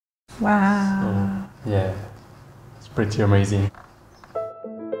Wow. Yeah, it's pretty amazing.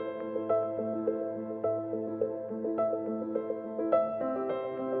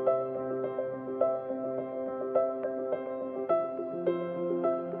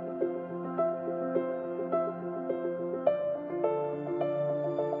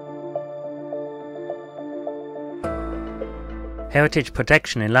 Heritage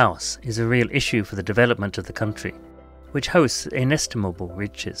protection in Laos is a real issue for the development of the country, which hosts inestimable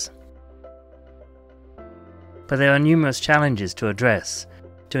riches. But there are numerous challenges to address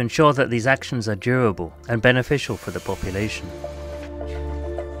to ensure that these actions are durable and beneficial for the population.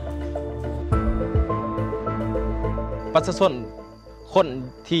 ประชาชนคน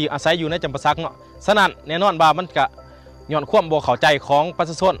ที่อาศัยอยู่ในจำปาสักเนาะฉะนั้นแน่นอนว่ามันก็ย้อนความบ่เข้าใจของประ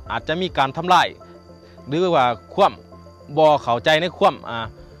ชาชนอาจจะมีการทำลายหรือว่าความบ่เข้าใจในความ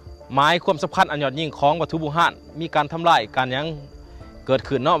หมายความสำคัญอันยอดยิ่งของวัตถุโบราณมีการทำลายการยังเกิด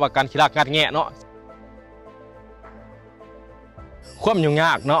ขึ้นเนาะว่าการขี้ลักงัดแงะเนาะความยุ่งย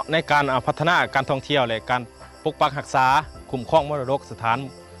ากเนาะในการพัฒนาการท่องเที่ยวและการปกปักรักษาคุ้มครองมรดกสถาน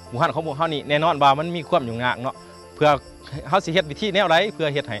โบราณของพวกเฮานี่แน่นอนว่ามันมีความยุ่งยากเนาะเพื่อเฮาสิเฮ็ดวิธีแนวใดเพื่อ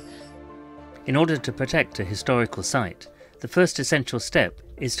เฮ็ดให้ In order to protect a historical site, the first essential step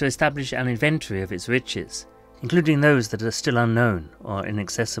is to establish an inventory of its riches, including those that are still unknown or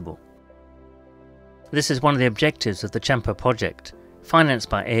inaccessible. This is one of the objectives of the CHAMPA project, financed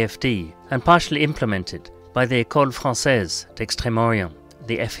by AFD and partially implemented by the École Française d'Extrême-Orient,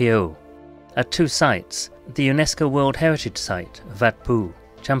 the EFEO, at two sites, the UNESCO World Heritage Site, Vat Phu,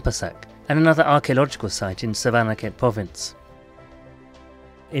 Champasak, and another archaeological site in Savannakhet Province.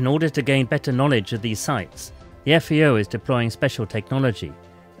 In order to gain better knowledge of these sites, the EFEO is deploying special technology,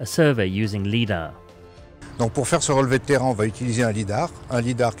 a survey using Lidar. Donc pour faire ce relevé de terrain, on va utiliser un Lidar. Un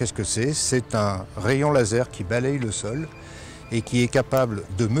Lidar, qu'est-ce que c'est? C'est un rayon laser qui balaye le sol et qui est capable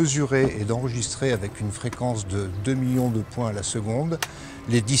de mesurer et d'enregistrer avec une fréquence de 2 millions de points à la seconde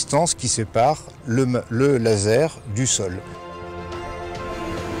les distances qui séparent le laser du sol.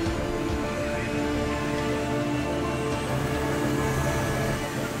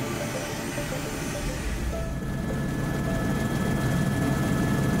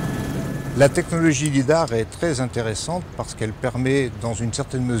 La technologie Lidar est très intéressante parce qu'elle permet dans une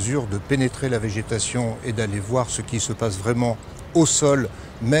certaine mesure de pénétrer la végétation et d'aller voir ce qui se passe vraiment au sol,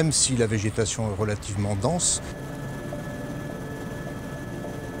 même si la végétation est relativement dense.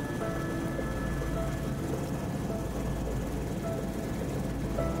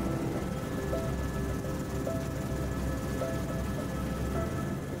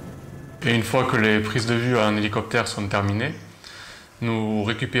 Et une fois que les prises de vue en hélicoptère sont terminées, nous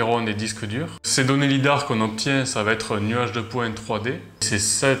récupérons des disques durs. Ces données LIDAR qu'on obtient, ça va être un nuage de points 3D. C'est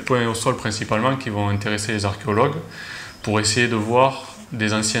 7 points au sol principalement qui vont intéresser les archéologues pour essayer de voir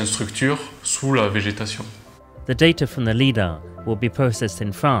des anciennes structures sous la végétation. The data from the LIDAR will be processed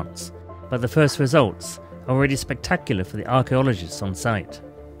in France, but the first results are already spectacular for the archaeologists on site.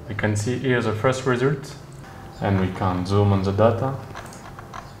 We can see here the first result, and we can zoom on the data.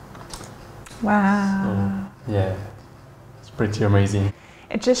 Wow. So, yeah. Pretty amazing.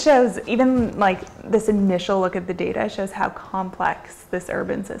 It just shows, even like this initial look at the data shows how complex this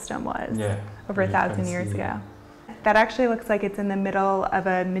urban system was over 1,000 years ago. That actually looks like it's in the middle of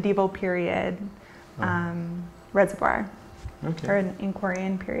a medieval period reservoir, or an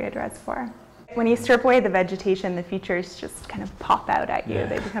Inquarian period reservoir. When you strip away the vegetation, the features just kind of pop out at you.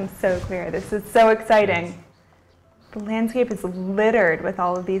 They become so clear. This is so exciting. The landscape is littered with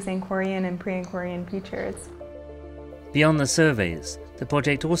all of these Inquarian and pre-Inquarian features. Beyond the surveys, the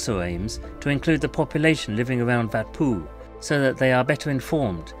project also aims to include the population living around Vat Phu so that they are better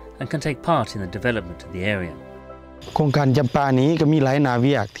informed and can take part in the development of the area. โครงการจำปานี้ก็มีหลายนาเ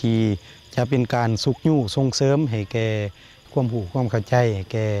วียกที่จะเป็นการสุกยู่ส่งเสริมให้แก่ความรู้ความเข้าใจให้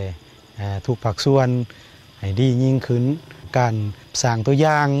แก่ทุกภาคส่วนให้ดียิ่งขึ้นการสร้างตัวอ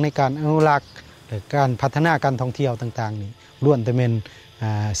ย่างในการอนุรักษ์และการพัฒนาการท่องเที่ยวต่างๆนี่ล้วนแต่เป็น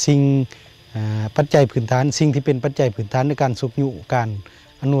สิ่งปัจจัยพื้นฐานสิ่งที่เป็นปัจจัยพื้นฐานในการสุกยู่การ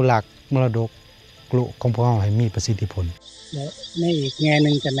อนุรักษ์มรดกโลกของพวกเราให้มีประสิทธิผลและในอีกแง่ห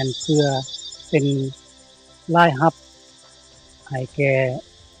นึ่งจะเป็นเพื่อเป็นรายรับให้แก่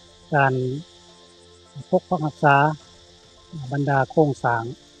การปกปักรักษาบรรดาโครงสร้าง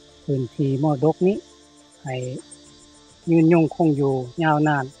พื้นที่มรดกนี้ให้ยืนยงคงอยู่ยาวน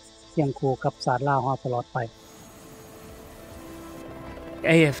านเคียงคู่กับศาสตร์ลาวเฮาตลอดไป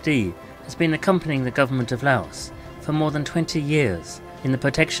AFD has been accompanying the government of Laos for more than 20 years in the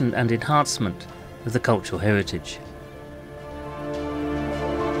protection and enhancement of the cultural heritage.